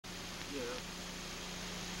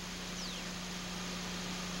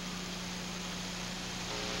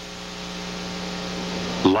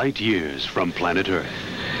Light years from planet Earth,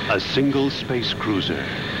 a single space cruiser,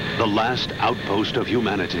 the last outpost of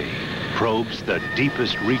humanity, probes the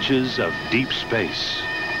deepest reaches of deep space.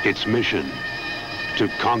 Its mission, to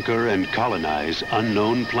conquer and colonize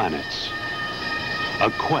unknown planets.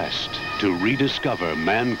 A quest to rediscover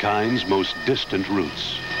mankind's most distant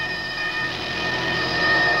roots.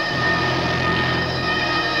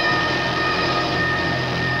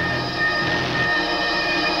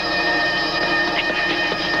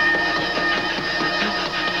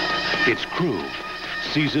 Its crew,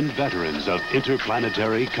 seasoned veterans of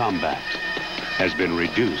interplanetary combat, has been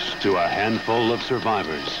reduced to a handful of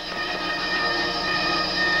survivors.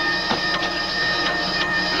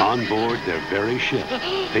 On board their very ship,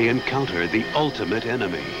 they encounter the ultimate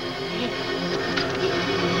enemy.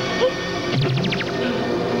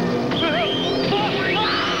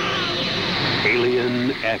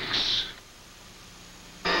 Alien X.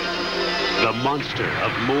 The monster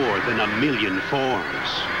of more than 1,000,000 forms.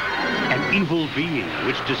 An evil being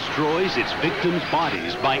which destroys its victims'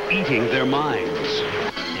 bodies by eating their minds.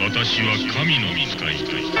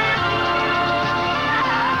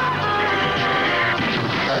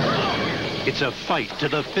 It's a fight to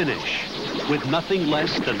the finish, with nothing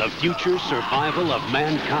less than the future survival of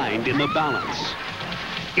mankind in the balance.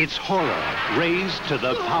 Its horror raised to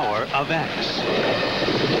the power of X.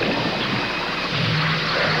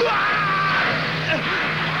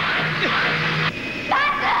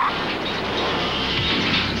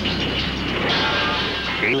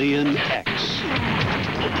 Alien X.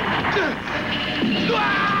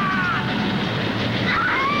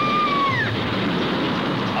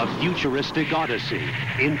 A futuristic odyssey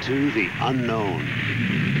into the unknown.